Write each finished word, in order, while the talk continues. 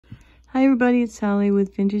Hi everybody, it's Sally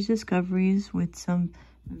with Vintage Discoveries with some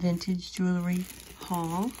vintage jewelry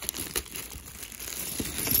haul.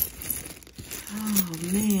 Oh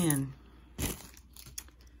man,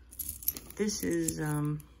 this is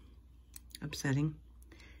upsetting.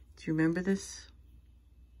 Do you remember this?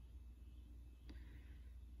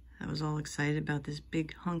 I was all excited about this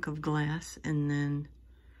big hunk of glass, and then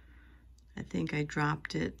I think I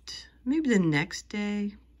dropped it maybe the next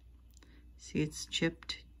day. See, it's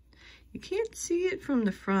chipped. You can't see it from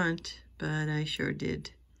the front, but I sure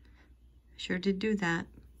did. I sure did do that.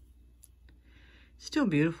 Still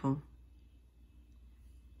beautiful.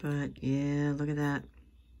 But yeah, look at that.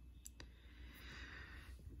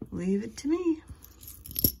 Leave it to me.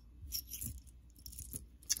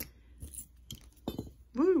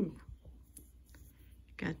 Woo!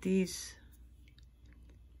 Got these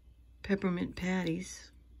peppermint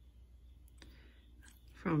patties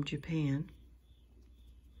from Japan.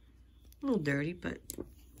 A little dirty, but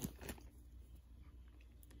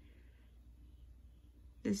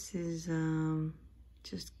this is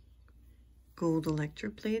just gold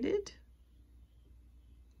electroplated.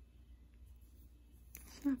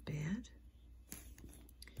 It's not bad.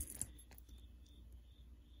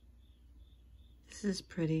 This is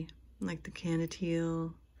pretty, like the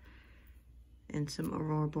canatile and some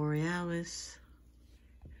aurora borealis.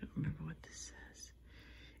 I don't remember what this says.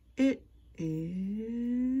 It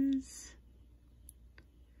is,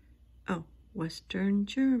 oh, Western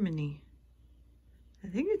Germany. I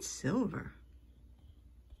think it's silver.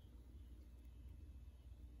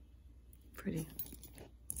 Pretty.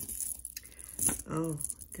 Oh,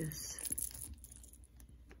 this.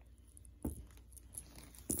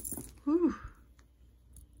 Whew.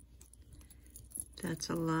 That's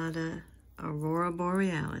a lot of aurora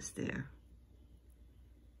borealis there.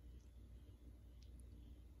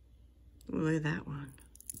 Look at that one.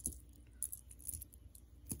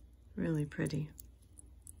 Really pretty.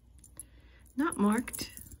 Not marked,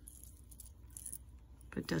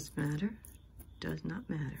 but does matter. Does not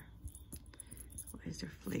matter. Why is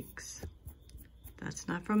there flakes? That's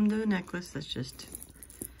not from the necklace. That's just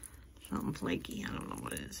something flaky. I don't know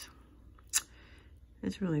what it is.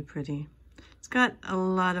 It's really pretty. It's got a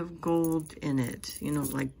lot of gold in it, you know,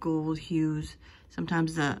 like gold hues.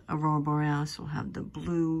 Sometimes the aurora borealis will have the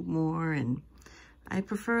blue more, and I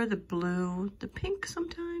prefer the blue, the pink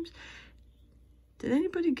sometimes. Did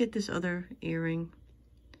anybody get this other earring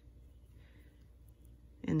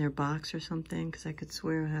in their box or something? Because I could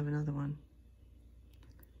swear I have another one.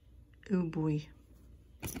 Oh boy.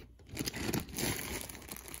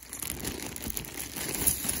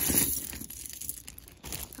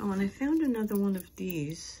 Oh, and I found another one of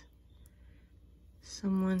these.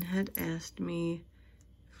 Someone had asked me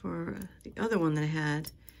for the other one that I had,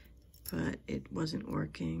 but it wasn't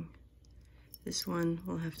working. This one,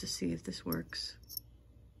 we'll have to see if this works.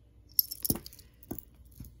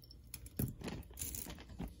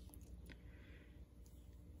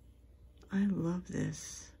 I love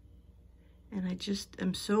this. And I just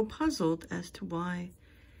am so puzzled as to why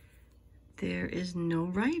there is no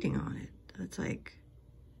writing on it. It's like,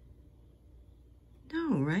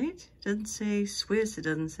 no, right? It doesn't say Swiss, it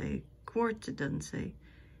doesn't say quartz, it doesn't say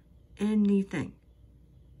anything.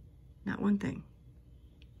 Not one thing.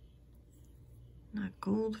 Not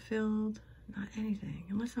gold filled, not anything.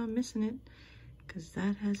 Unless I'm missing it, because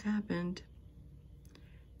that has happened.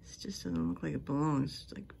 It just doesn't look like it belongs.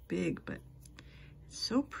 It's like big, but it's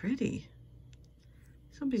so pretty.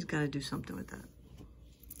 Somebody's got to do something with that.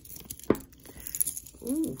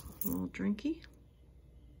 Ooh, a little drinky.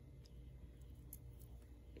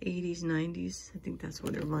 80s, 90s. I think that's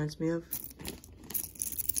what it reminds me of.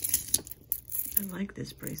 I like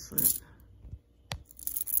this bracelet.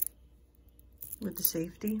 With the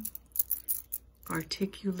safety.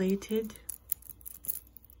 Articulated.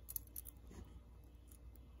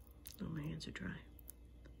 Oh, my hands are dry.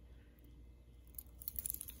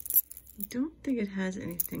 I don't think it has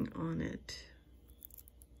anything on it.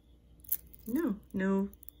 No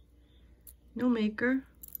maker.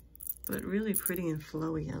 But really pretty and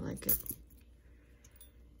flowy. I like it.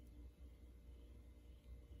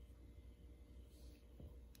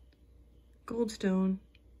 Goldstone.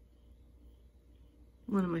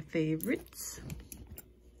 One of my favorites.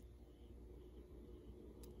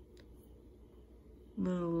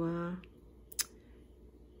 Little,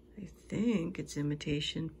 I think it's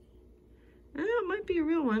imitation. It might be a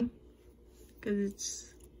real one.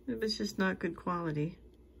 Because it's just not good quality.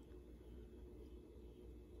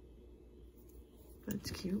 But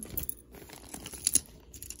it's cute.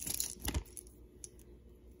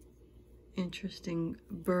 Interesting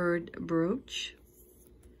bird brooch.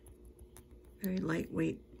 Very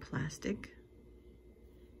lightweight plastic,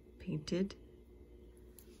 painted.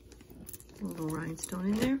 A little rhinestone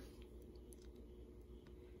in there.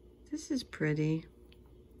 This is pretty.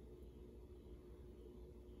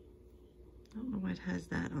 I don't know why it has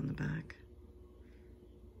that on the back.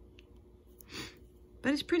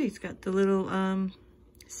 But it's pretty. It's got the little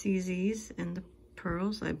CZs and the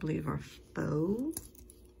pearls, I believe, are faux.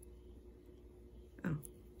 Oh. I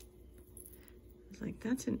was like,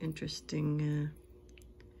 that's an interesting...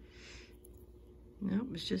 Nope,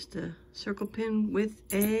 it's just a circle pin with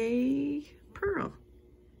a pearl.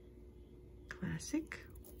 Classic.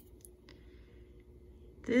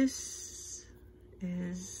 This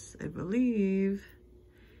is, I believe,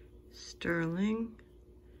 sterling.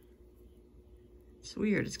 It's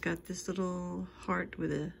weird. It's got this little heart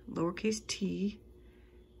with a lowercase t,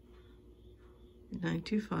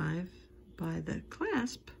 925 by the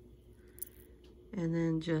clasp, and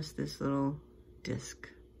then just this little disc.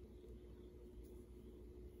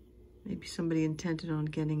 Maybe somebody intended on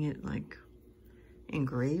getting it like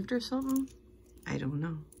engraved or something. I don't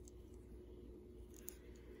know.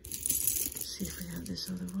 Let's see if we have this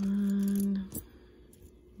other one.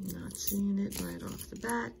 Not seeing it right off the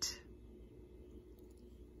bat.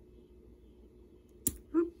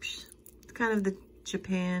 Oops. It's kind of the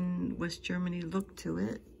Japan, West Germany look to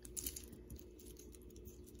it.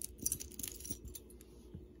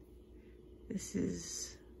 This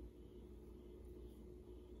is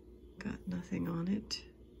got nothing on it.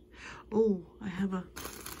 Oh, I have a,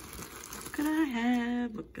 what could I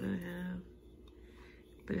have? What could I have?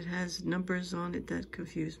 But it has numbers on it that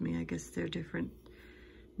confuse me. I guess they're different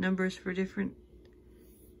numbers for different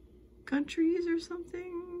countries or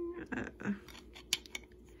something.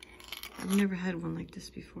 I've never had one like this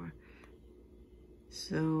before.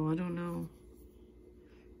 So I don't know.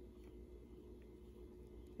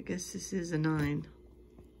 I guess this is a 9.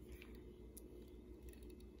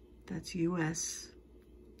 That's US.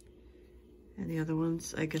 And the other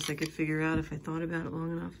ones, I guess I could figure out if I thought about it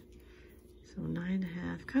long enough. So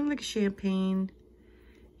 9.5, kind of like a champagne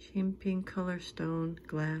color stone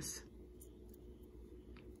glass.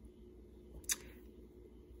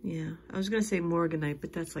 Yeah, I was gonna say morganite,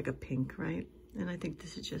 but that's like a pink, right? And I think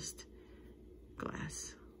this is just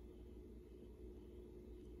glass.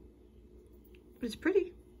 But it's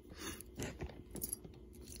pretty.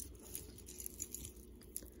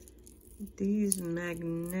 These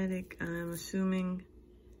magnetic, I'm assuming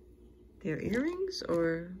they're earrings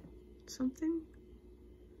or something.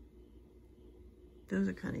 Those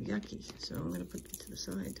are kind of yucky, so I'm gonna put them to the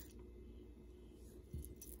side.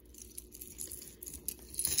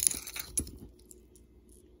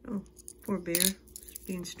 Oh, poor bear, just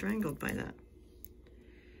being strangled by that.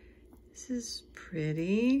 This is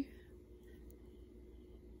pretty.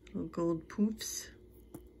 Little gold poofs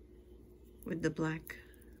with the black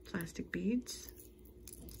plastic beads.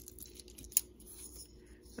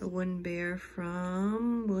 A wooden bear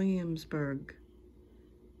from Williamsburg,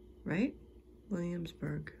 right?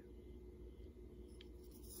 Williamsburg.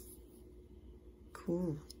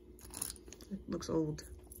 Cool. It looks old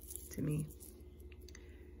to me.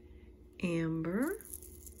 Amber.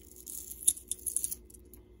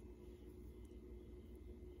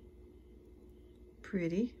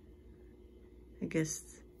 Pretty. I guess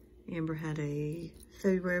Amber had a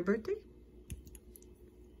February birthday.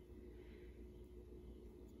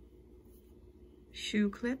 Shoe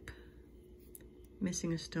clip,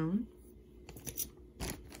 missing a stone. I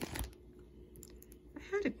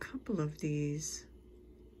had a couple of these.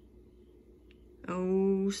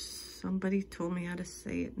 Oh, somebody told me how to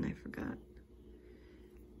say it and I forgot.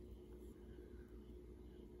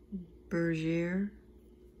 Bergère.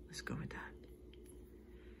 Let's go with that.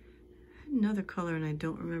 I had another color and I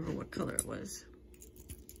don't remember what color it was.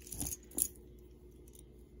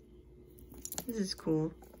 This is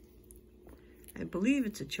cool. I believe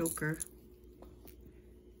it's a choker.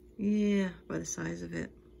 Yeah, by the size of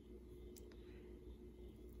it.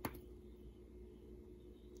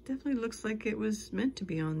 Definitely looks like it was meant to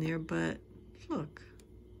be on there, but look.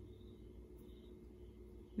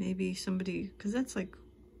 Maybe somebody, because that's like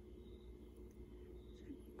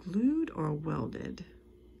glued or welded.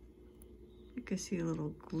 I think I see a little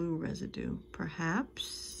glue residue,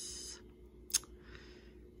 perhaps.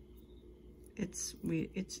 It's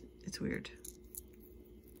weird,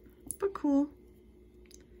 but cool.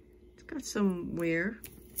 It's got some wear.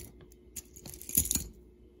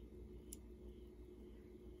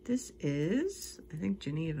 This is, I think,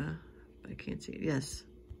 Geneva, but I can't see it. Yes.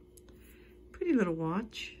 Pretty little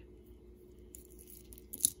watch.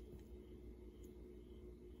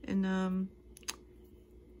 And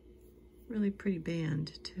Really pretty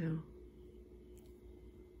band too.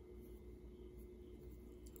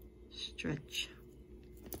 Stretch.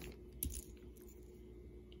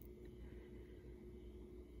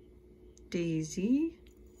 Daisy.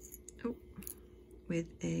 Oh, with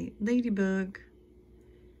a ladybug.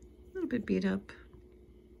 A little bit beat up.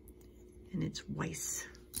 And it's Weiss.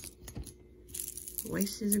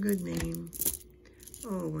 Weiss is a good name.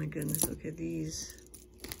 Oh my goodness, look at these.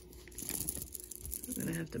 I'm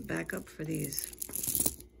gonna have to back up for these.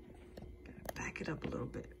 Gotta back it up a little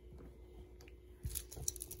bit.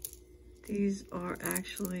 These are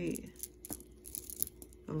actually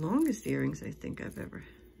the longest earrings I think I've ever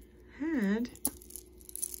had.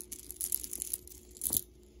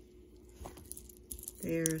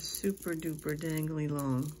 They're super duper dangly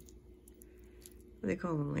long. What do they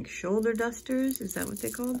call them? Like shoulder dusters? Is that what they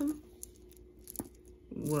call them?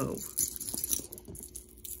 Whoa.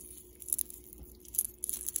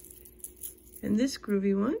 And this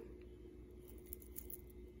groovy one,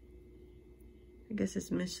 I guess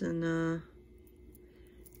it's missing, I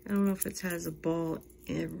don't know if it has a ball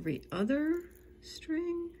every other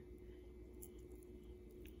string.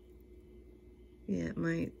 Yeah, it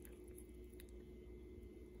might.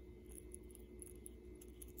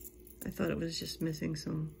 I thought it was just missing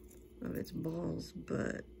some of its balls,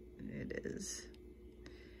 but it is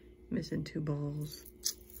missing 2 balls.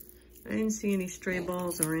 I didn't see any stray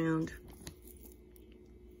balls around.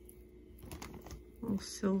 Little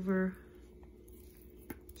silver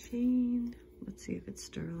chain. Let's see if it's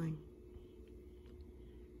sterling.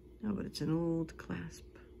 No, but it's an old clasp.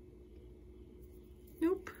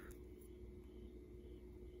 Nope.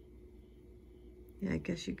 Yeah, I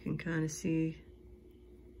guess you can kind of see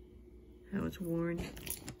how it's worn.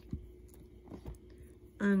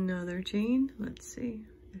 Another chain. Let's see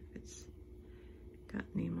if it's got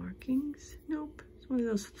any markings. Nope. It's one of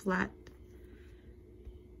those flat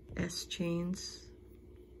S chains.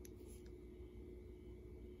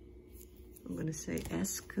 I'm gonna say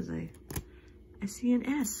S because I see an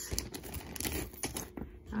S.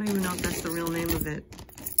 I don't even know if that's the real name of it.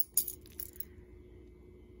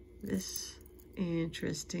 This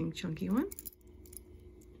interesting chunky one.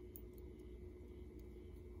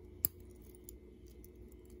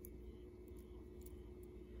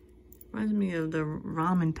 Reminds me of the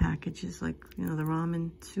ramen packages, like, you know, the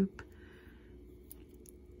ramen soup.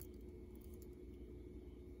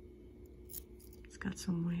 It's got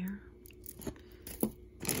some wear.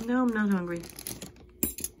 No, I'm not hungry.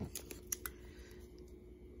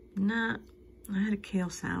 Nah, I had a kale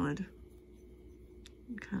salad.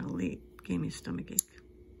 Kind of late, gave me a stomachache.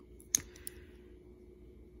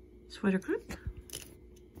 Sweater clip.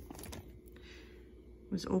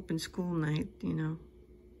 It was open school night, you know.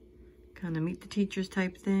 Kind of meet the teachers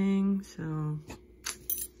type thing, so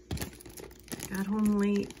got home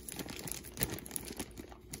late.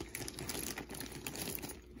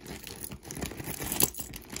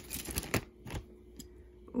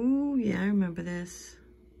 Ooh, yeah, I remember this.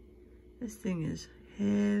 This thing is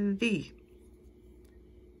heavy.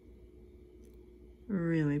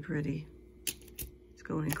 Really pretty. It's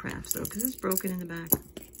going in crafts though, because it's broken in the back.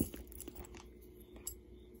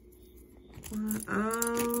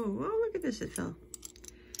 Oh, look at this, it fell.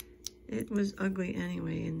 It was ugly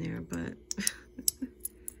anyway in there, but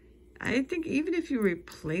I think even if you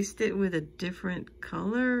replaced it with a different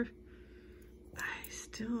color, I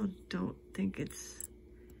still don't think it's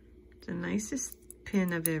the nicest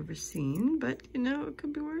pin I've ever seen, but you know, it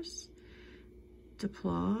could be worse.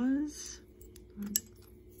 Duplas.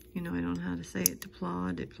 You know, I don't know how to say it.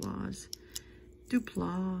 Duplas.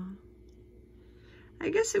 Dupla. I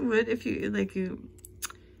guess it would if you, like, you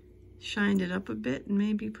shined it up a bit and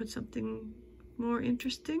maybe put something more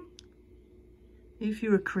interesting. If you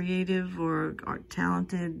were creative or art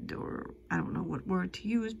talented, or I don't know what word to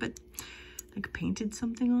use, but like painted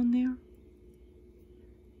something on there.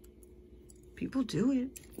 People do it.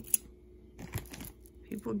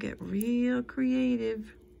 People get real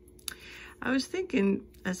creative. I was thinking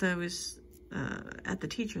as I was at the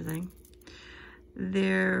teacher thing,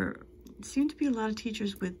 there seem to be a lot of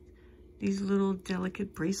teachers with these little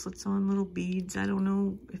delicate bracelets on, little beads. I don't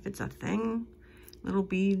know if it's a thing, little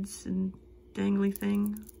beads and dangly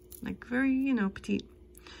thing, like very, you know, petite.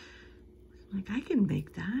 Like, I can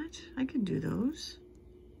make that. I can do those.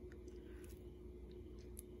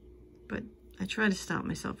 But I try to stop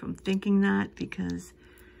myself from thinking that, because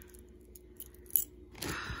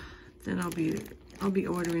then I'll be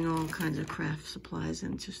ordering all kinds of craft supplies,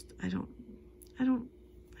 and just I don't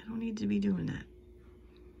need to be doing that.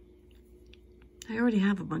 I already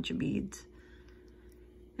have a bunch of beads.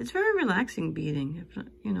 It's very relaxing beading. If not,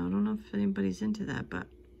 you know, I don't know if anybody's into that, but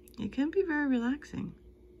it can be very relaxing.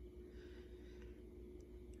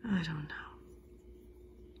 I don't know.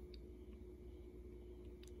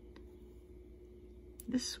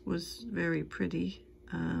 This was very pretty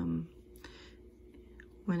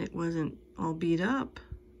when it wasn't all beat up,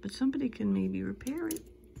 but somebody can maybe repair it.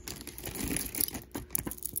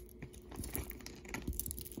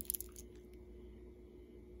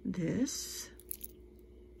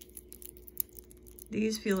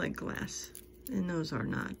 These feel like glass, and those are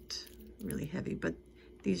not really heavy, but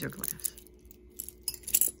these are glass.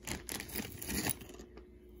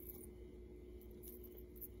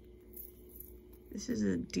 This is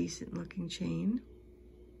a decent looking chain.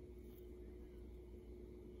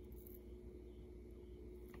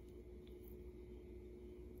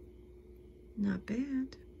 Not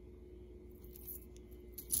bad.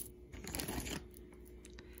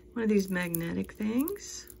 One of these magnetic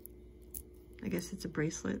things. I guess it's a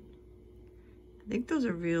bracelet. I think those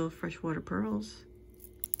are real freshwater pearls.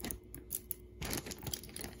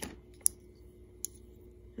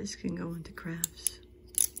 This can go into crafts.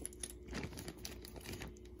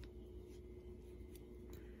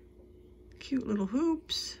 Cute little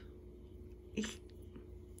hoops.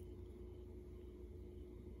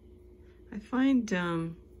 I find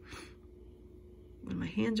when my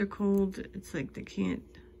hands are cold, it's like they can't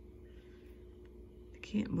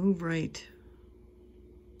move right.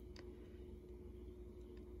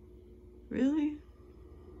 Really?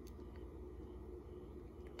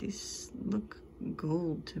 These look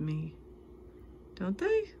gold to me, don't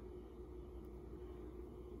they?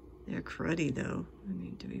 They're cruddy though. They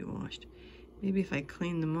need to be washed. Maybe if I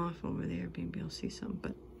clean them off over there, maybe I'll see something,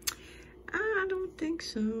 but I don't think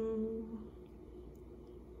so.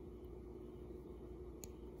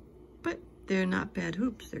 But they're not bad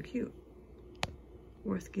hoops, they're cute.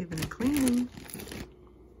 Worth giving a cleaning.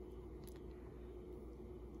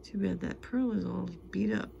 Too bad that pearl is all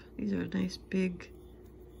beat up. These are a nice big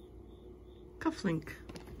cufflink.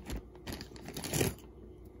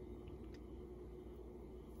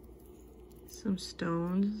 Some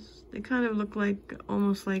stones. They kind of look like,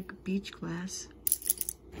 almost like beach glass.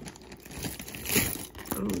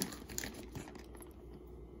 Oh.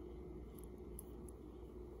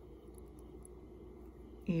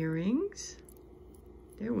 Earrings.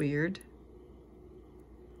 They're weird.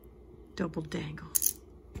 Double dangle.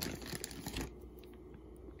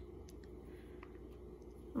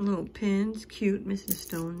 Little pins, cute, missing a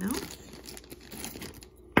stone now.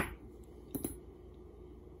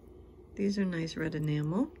 These are nice red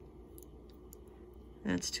enamel.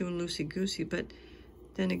 That's too loosey-goosey, but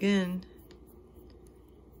then again,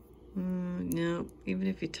 no, even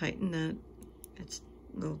if you tighten that, it's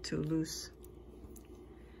a little too loose.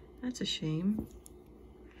 That's a shame.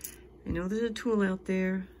 I know there's a tool out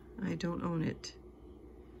there. I don't own it.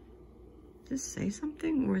 Does this say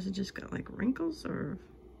something, or is it just got like wrinkles or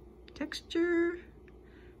texture?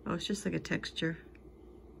 Oh, it's just like a texture.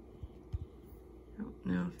 I don't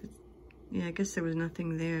know if it's, yeah, I guess there was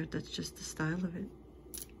nothing there. That's just the style of it.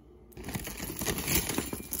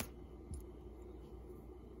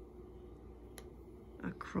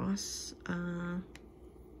 A cross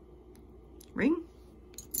ring.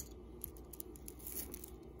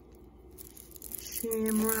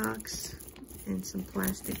 Shamrocks and some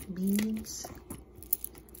plastic beads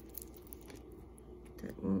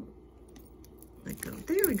that won't let go.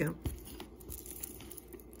 There we go.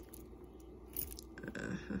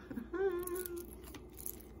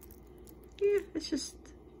 Yeah, it's just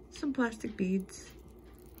some plastic beads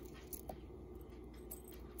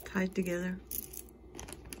tied together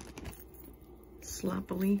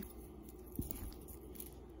sloppily.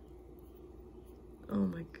 Oh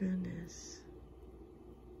my goodness.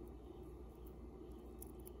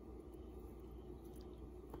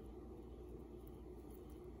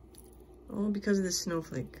 All because of the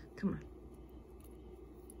snowflake. Come on.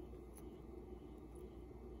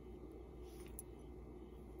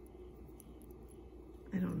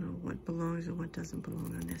 I don't know what belongs and what doesn't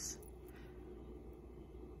belong on this.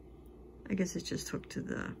 I guess it's just hooked to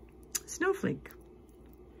the snowflake.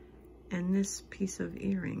 And this piece of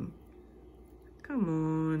earring. Come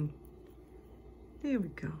on. There we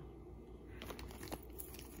go.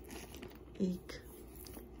 Eek.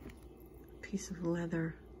 Piece of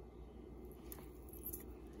leather.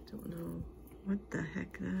 Don't know what the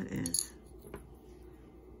heck that is.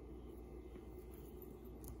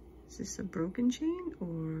 Is this a broken chain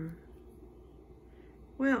or?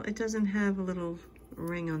 Well, it doesn't have a little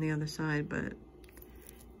ring on the other side, but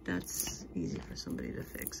that's easy for somebody to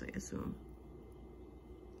fix, I assume.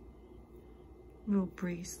 Little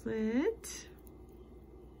bracelet.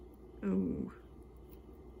 Oh,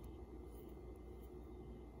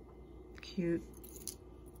 cute.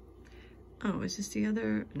 Oh, is this the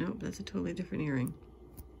other? Nope, that's a totally different earring.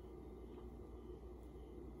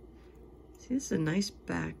 See, this is a nice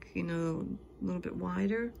back, you know, a little bit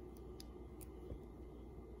wider.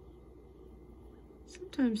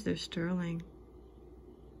 Sometimes they're sterling.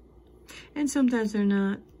 And sometimes they're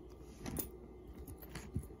not.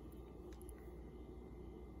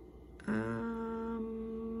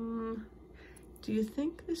 Do you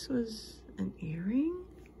think this was an earring?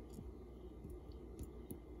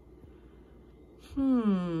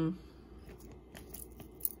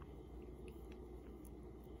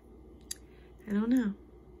 I don't know.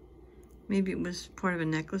 Maybe it was part of a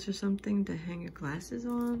necklace or something to hang your glasses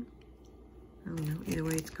on. I don't know. Either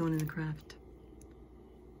way, it's going in the craft.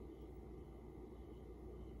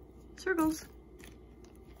 Circles.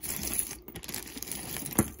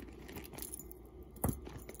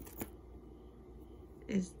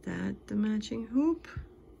 Is that the matching hoop?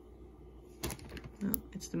 No,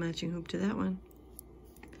 it's the matching hoop to that one.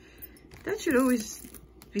 That should always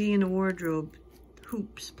be in a wardrobe.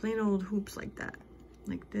 Hoops, plain old hoops like that.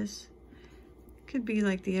 Like this. Could be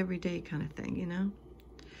like the everyday kind of thing, you know?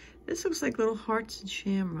 This looks like little hearts and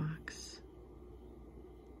shamrocks.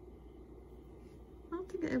 I don't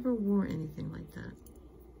think I ever wore anything like that.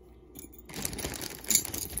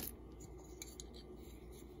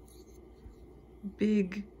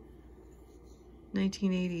 Big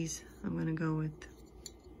 1980s, I'm gonna go with.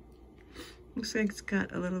 Looks like it's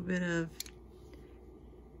got a little bit of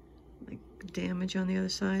like damage on the other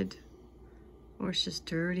side, or it's just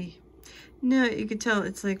dirty. No, you can tell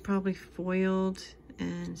it's like probably foiled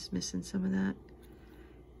and it's missing some of that.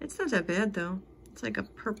 It's not that bad though. It's like a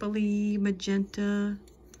purpley magenta.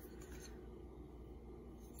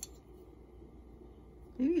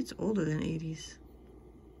 Maybe it's older than 80s.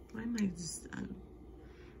 Why am I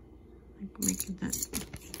like making that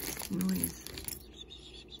noise?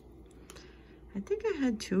 I think I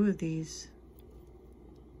had 2 of these.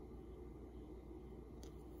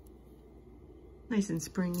 Nice and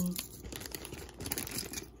springy.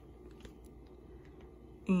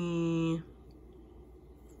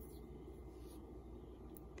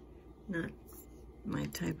 Not my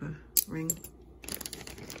type of ring.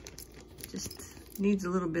 Just needs a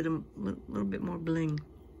little bit more bling.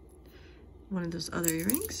 One of those other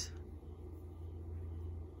earrings.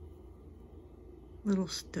 Little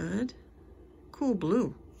stud. Cool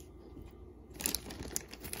blue.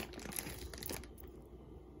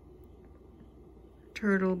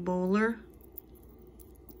 Turtle bowler.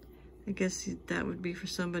 I guess that would be for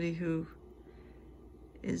somebody who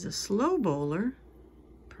is a slow bowler,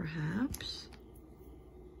 perhaps.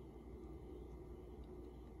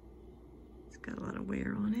 It's got a lot of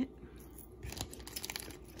wear on it.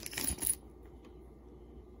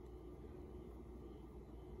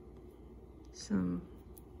 Some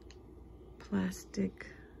plastic.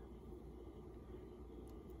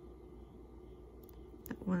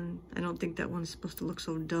 That one, I don't think that one's supposed to look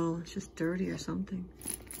so dull. It's just dirty or something.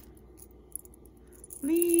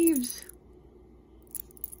 Leaves.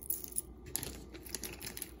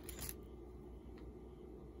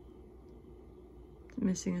 It's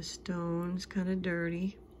missing a stone. It's kind of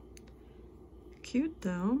dirty. Cute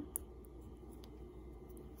though.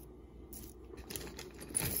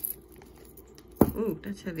 Ooh,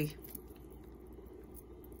 that's heavy.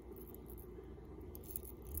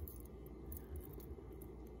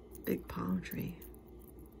 Big palm tree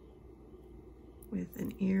with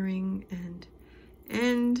an earring and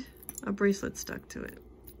a bracelet stuck to it.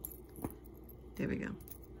 There we go.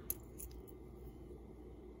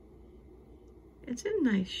 It's in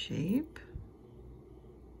nice shape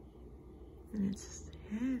and it's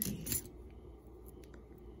heavy.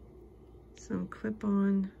 Some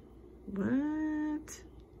clip-on. What?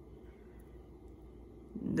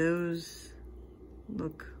 Those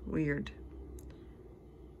look weird.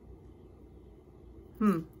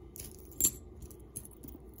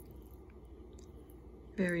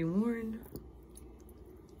 Very worn.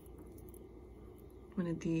 One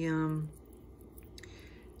of the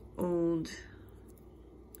old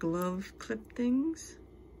glove clip things.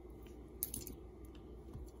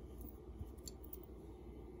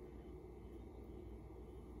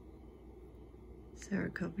 Sarah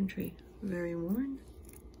Coventry, very worn.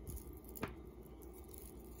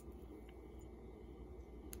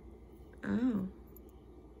 Oh.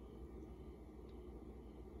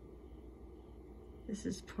 This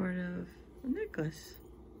is part of a necklace.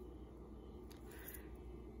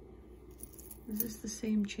 Is this the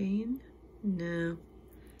same chain? No.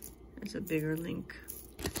 That's a bigger link.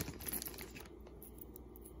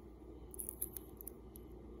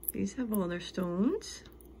 These have all their stones.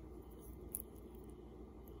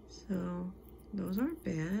 So those aren't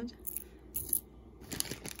bad.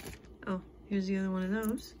 Oh, here's the other one of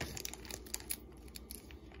those.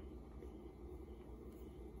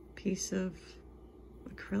 Piece of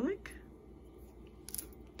acrylic.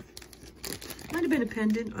 Might have been a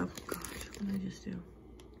pendant. Oh gosh, what did I just do?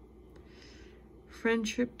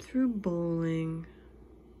 Friendship through bowling.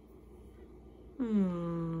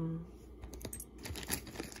 Hmm.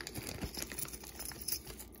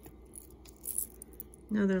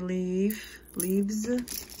 Another leaves.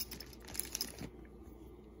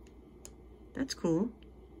 That's cool.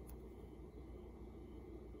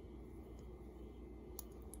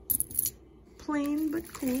 Plain but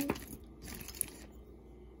cool.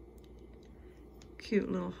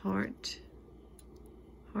 Cute little hearts.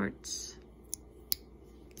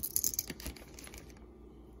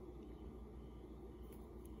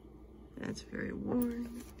 That's very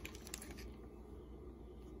worn.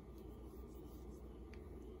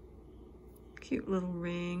 Cute little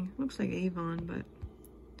ring. Looks like Avon, but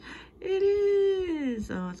it is.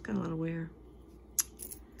 Oh, it's got a lot of wear.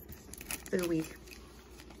 Ooey.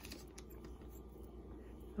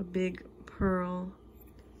 A big pearl.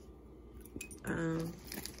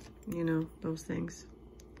 You know, those things.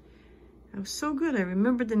 That was so good. I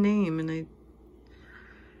remembered the name and you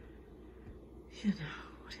know,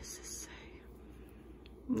 what does this say?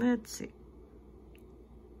 Let's see.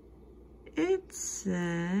 It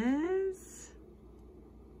says,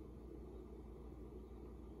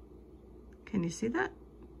 can you see that?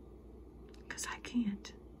 Because I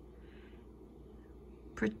can't.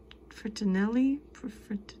 Fritinelli?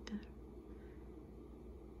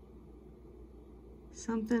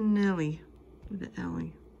 Something Nelly with an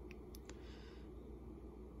Ellie.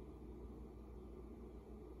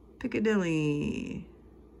 Piccadilly.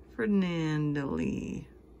 Ferdinandilly.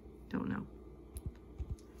 Don't know.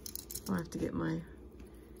 I'll have to get my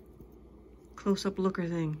close-up looker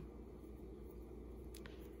thing.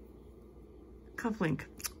 Cufflink.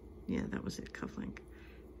 Yeah, that was it, cufflink.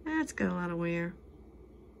 That's got a lot of wear.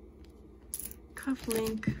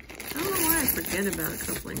 Cufflink. I don't know why I forget about a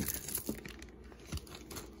cufflink.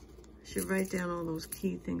 I should write down all those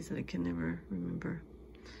key things that I can never remember.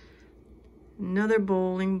 Another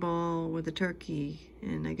bowling ball with a turkey,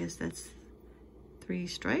 and I guess that's 3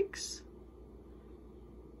 strikes.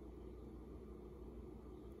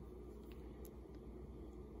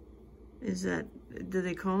 Is that, do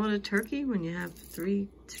they call it a turkey when you have 3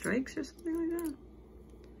 strikes or something like that?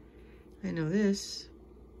 I know this,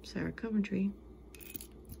 Sarah Coventry.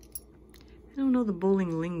 I don't know the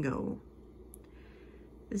bowling lingo.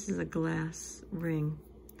 This is a glass ring.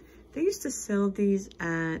 They used to sell these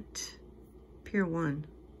at Pier 1.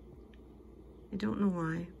 I don't know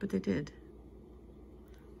why, but they did.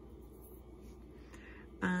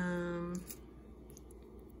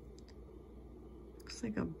 Looks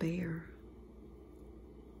like a bear.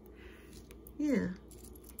 Yeah.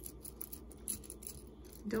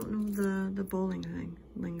 Don't know the bowling thing,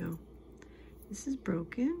 lingo. This is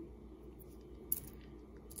broken.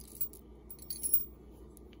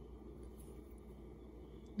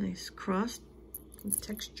 Nice cross with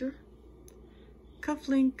texture.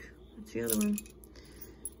 Cufflink, that's the other one.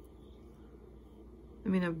 I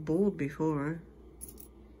mean, I've bowled before.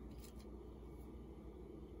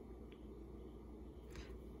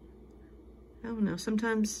 I don't know,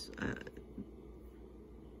 sometimes, I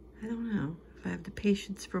don't know if I have the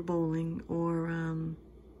patience for bowling or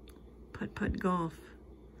putt-putt golf.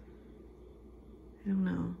 I don't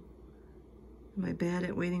know. Am I bad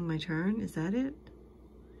at waiting my turn? Is that it?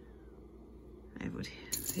 I would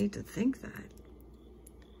hate to think that.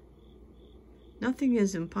 Nothing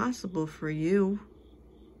is impossible for you.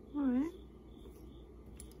 All right.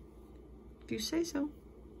 If you say so.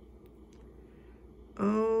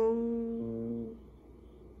 Oh,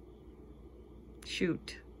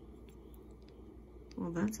 shoot. Well,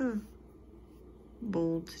 that's a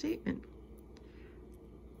bold statement.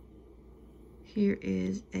 Here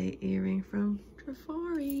is a earring from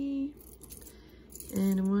Trafari.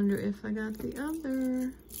 And I wonder if I got the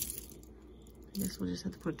other. I guess we'll just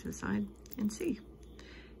have to put it to the side and see.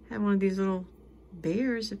 I have one of these little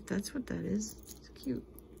bears, if that's what that is. It's cute.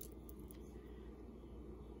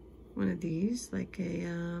 One of these, like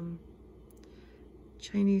a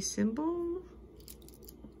Chinese symbol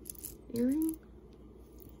earring.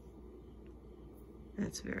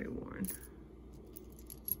 That's very worn.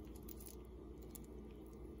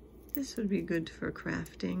 This would be good for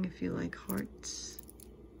crafting if you like hearts.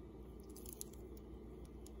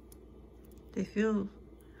 They feel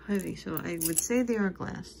heavy, so I would say they are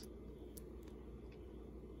glass.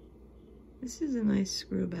 This is a nice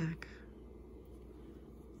screw back.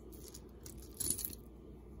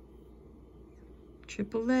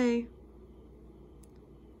 AAA.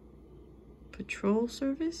 Patrol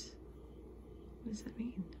service? What does that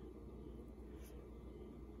mean?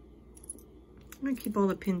 I'm gonna keep all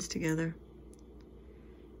the pins together.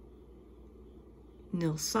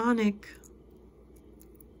 Nilsonic.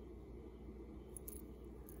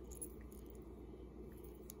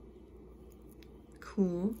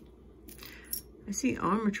 Cool. I see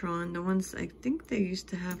Armatron, the ones, I think they used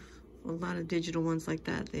to have a lot of digital ones like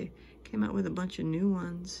that. They came out with a bunch of new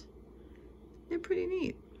ones. They're pretty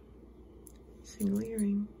neat. Single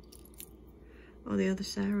earring. Oh, the other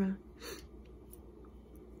Sarah.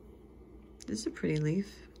 This is a pretty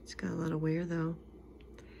leaf. It's got a lot of wear though.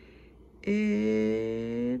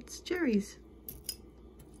 It's Jerry's.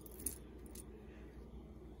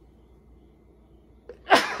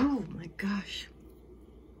 Oh my gosh.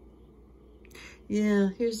 Yeah,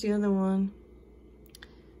 here's the other one.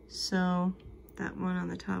 So that one on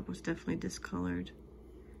the top was definitely discolored.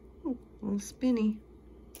 Oh, a little spinny.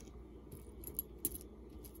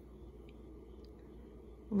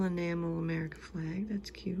 Little enamel America flag, that's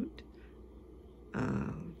cute.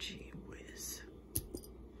 Oh, gee whiz.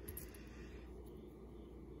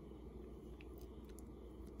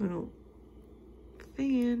 Little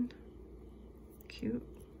fan, cute.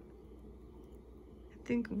 I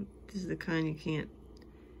think this is the kind you can't,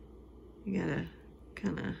 you gotta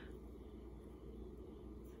kind of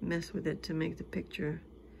mess with it to make the picture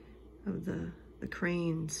of the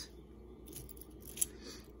cranes.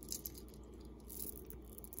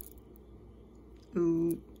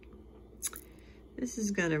 Ooh, this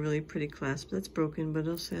has got a really pretty clasp. That's broken, but it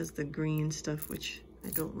also has the green stuff, which I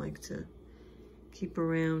don't like to keep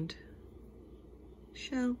around.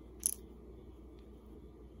 Shell.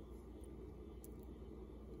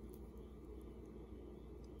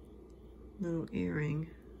 Little earring,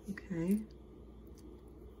 okay.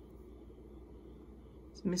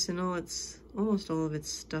 It's missing almost all of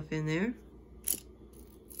its stuff in there.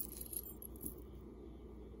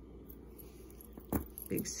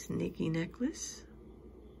 Big snaky necklace.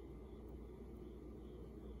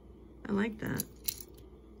 I like that.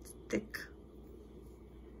 It's thick.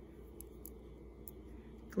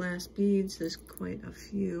 Glass beads, there's quite a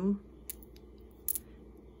few.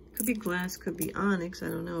 Could be glass, could be onyx, I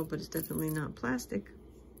don't know, but it's definitely not plastic.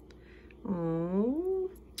 Oh,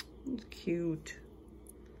 it's cute.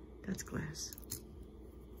 That's glass.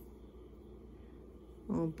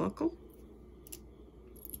 Little buckle.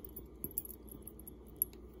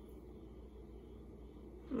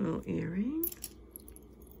 Little earring.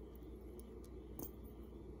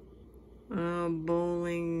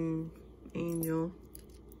 Bowling angel.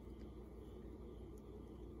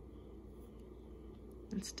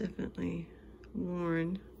 That's definitely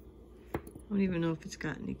worn. I don't even know if it's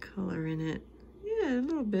got any color in it. Yeah, a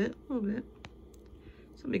little bit, a little bit.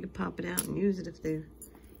 Somebody could pop it out and use it if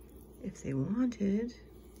they wanted.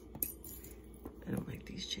 I don't like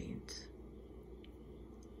these chains.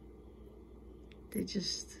 They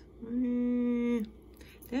just, they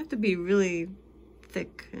have to be really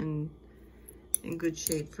thick and in good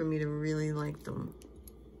shape for me to really like them.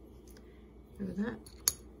 Look at that.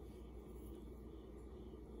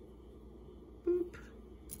 Boop.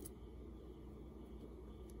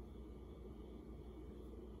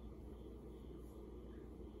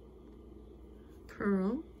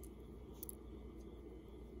 Pearl.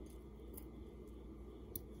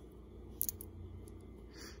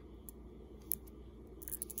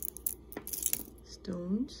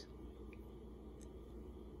 Stones.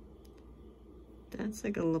 That's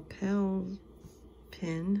like a lapel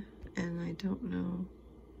pin, and I don't know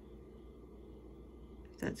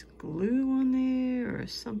if that's glue on there or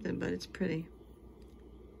something, but it's pretty.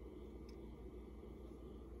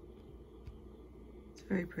 It's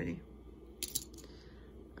very pretty.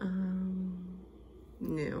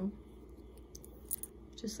 No.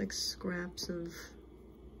 Just like scraps of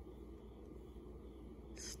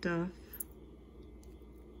stuff.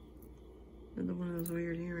 Another one of those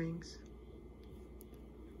weird earrings.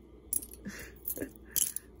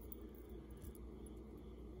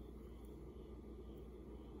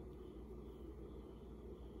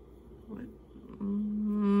 What?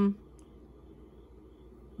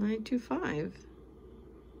 925.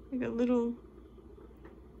 Like a little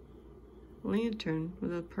lantern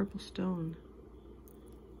with a purple stone.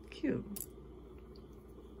 Cute.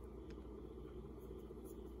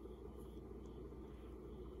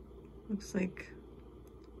 Looks like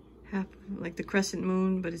half like the crescent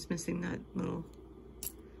moon, but it's missing that little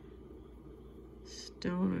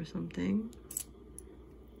stone or something.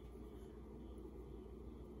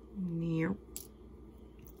 Near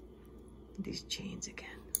these chains again.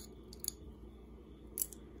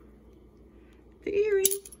 The earring.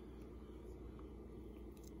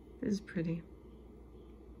 This is pretty.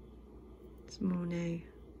 It's Monet.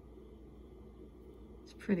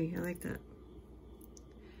 It's pretty. I like that.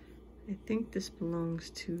 I think this belongs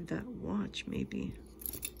to that watch, maybe.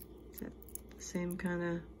 Is that the same kind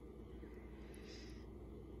of...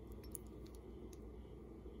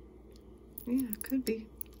 Yeah, it could be.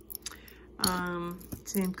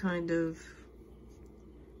 Same kind of...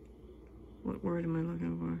 What word am I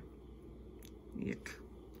looking for? Yuck.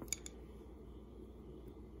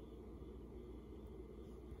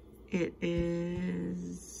 It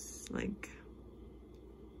is like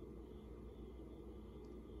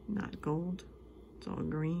not gold. It's all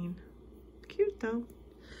green. Cute though.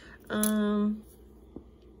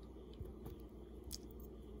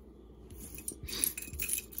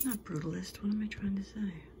 Not brutalist. What am I trying to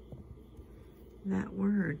say? That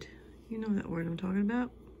word. You know that word I'm talking about.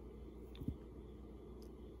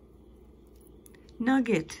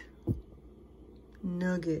 Nugget.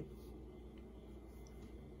 Nugget.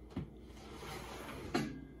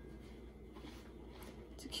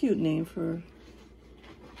 It's a cute name for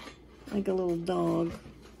like a little dog.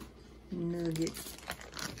 Nugget.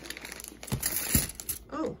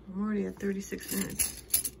 Oh, I'm already at 36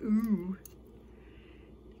 minutes. Ooh.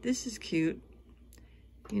 This is cute.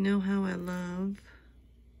 You know how I love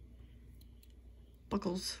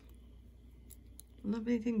buckles. I love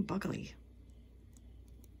anything buckly.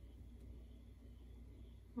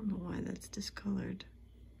 I don't know why that's discolored.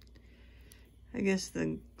 I guess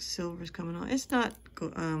the silver's coming on. It's not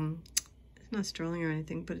sterling or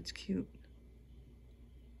anything, but it's cute.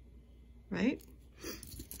 Right?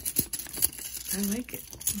 I like it.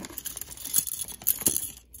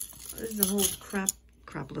 This is a whole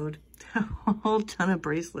crap load. A whole ton of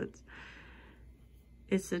bracelets.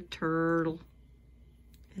 It's a turtle.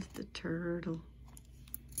 It's the turtle.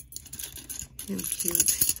 And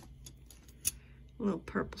cute. A little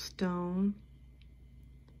purple stone.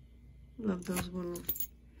 Love those little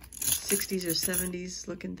 60s or 70s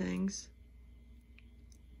looking things.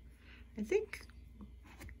 I think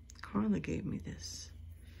Carla gave me this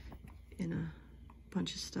in a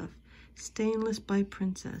bunch of stuff. Stainless by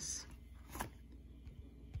Princess.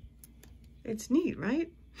 It's neat,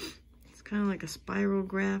 right? It's kind of like a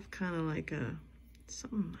spirograph, kind of like a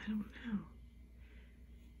something, I don't know.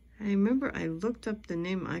 I remember I looked up the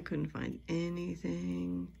name. I couldn't find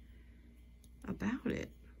anything about it.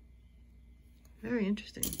 Very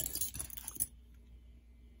interesting.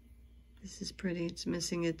 This is pretty. It's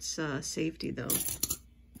missing its safety though.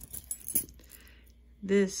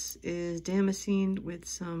 This is damascened with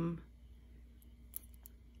some,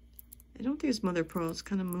 I don't think it's mother pearl, it's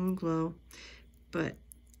kind of moon glow, but,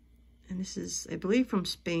 and this is, I believe, from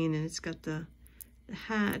Spain, and it's got the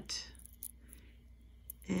hat,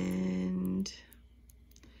 and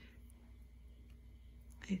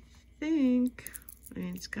I think, I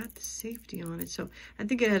mean, it's got the safety on it, so I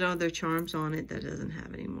think it had other charms on it that it doesn't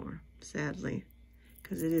have anymore, sadly,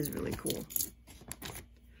 because it is really cool.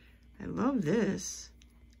 I love this.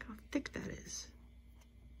 Look how thick that is.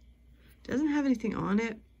 Doesn't have anything on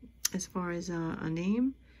it as far as a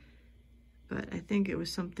name, but I think it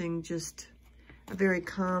was something, just a very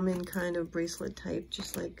common kind of bracelet type,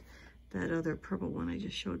 just like that other purple one I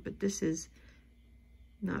just showed. But this is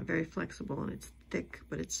not very flexible, and it's thick,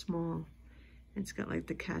 but it's small. It's got like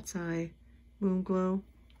the cat's eye moon glow.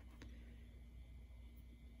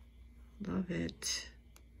 Love it.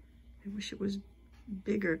 I wish it was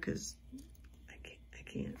bigger, because I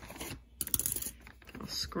can't. I'll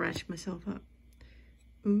scratch myself up.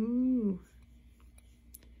 Ooh.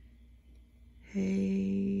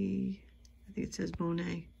 Hey. I think it says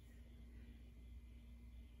Monet.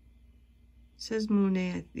 It says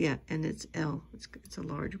Monet, yeah, and it's L. It's a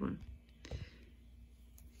large one.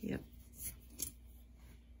 Yep.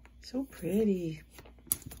 So pretty.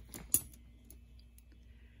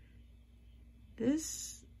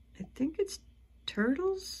 This, I think it's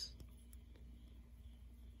turtles.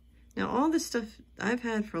 Now, all this stuff I've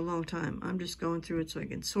had for a long time. I'm just going through it so I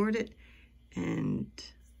can sort it and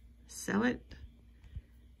sell it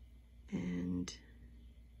and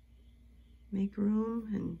make room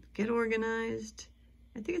and get organized.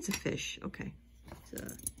 I think it's a fish. Okay. It's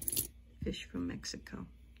a fish from Mexico.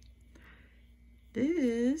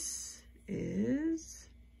 This is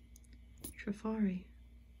Trifari.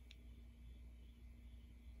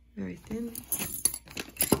 Very thin.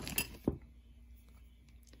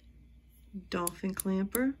 dolphin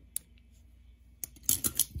clamper.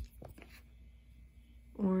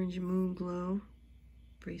 Orange moon glow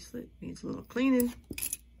bracelet, needs a little cleaning.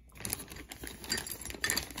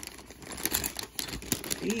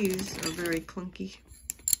 These are very clunky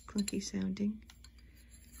sounding.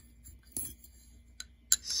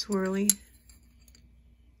 Swirly.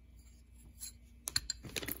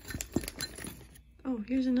 Oh,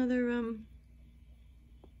 here's another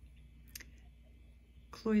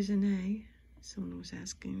cloisonne someone was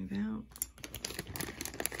asking about.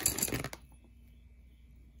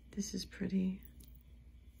 This is pretty.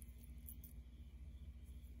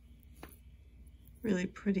 Really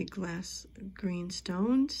pretty glass green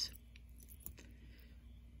stones.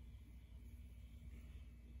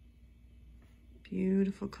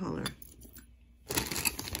 Beautiful color.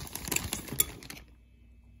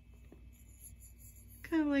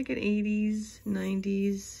 Kind of like an 80s,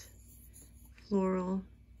 90s floral,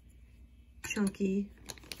 chunky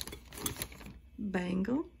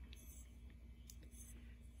bangle.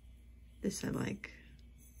 This I like.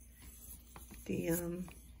 The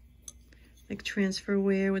like transfer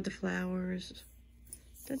wear with the flowers.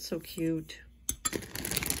 That's so cute.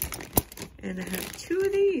 And I have two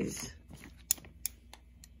of these.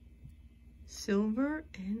 Silver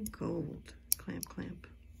and gold. Clamp.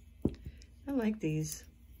 I like these.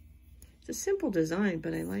 It's a simple design,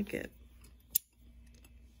 but I like it.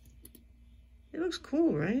 It looks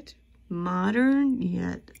cool, right? Modern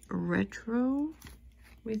yet retro.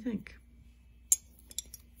 What do you think?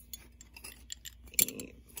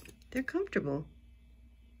 They're comfortable.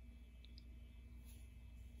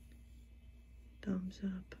 Thumbs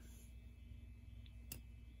up.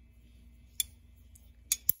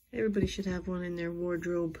 Everybody should have one in their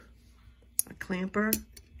wardrobe. A clamper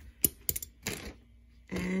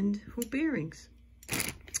and hoop earrings.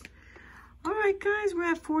 All right, guys, we're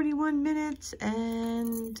at 41 minutes,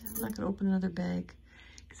 and I'm not gonna open another bag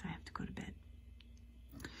because I have to go to bed.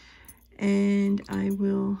 And I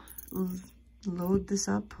will load this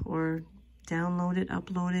up or download it,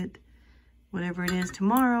 upload it, whatever it is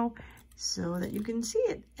tomorrow, so that you can see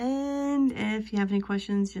it. And if you have any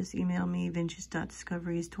questions, just email me,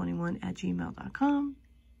 vintage.discoveries21@gmail.com.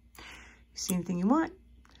 See anything you want,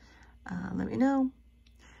 let me know.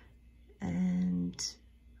 And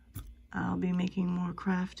I'll be making more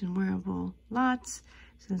craft and wearable lots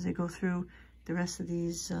as soon as I go through the rest of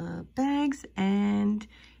these bags and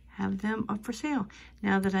have them up for sale.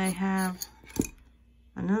 Now that I have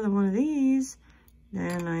another one of these,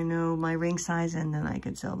 then I know my ring size, and then I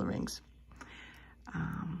could sell the rings.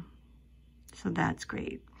 So that's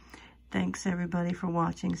great. Thanks everybody for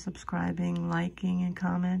watching, subscribing, liking, and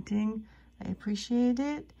commenting. I appreciate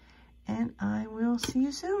it, and I will see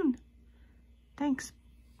you soon. Thanks.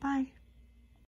 Bye.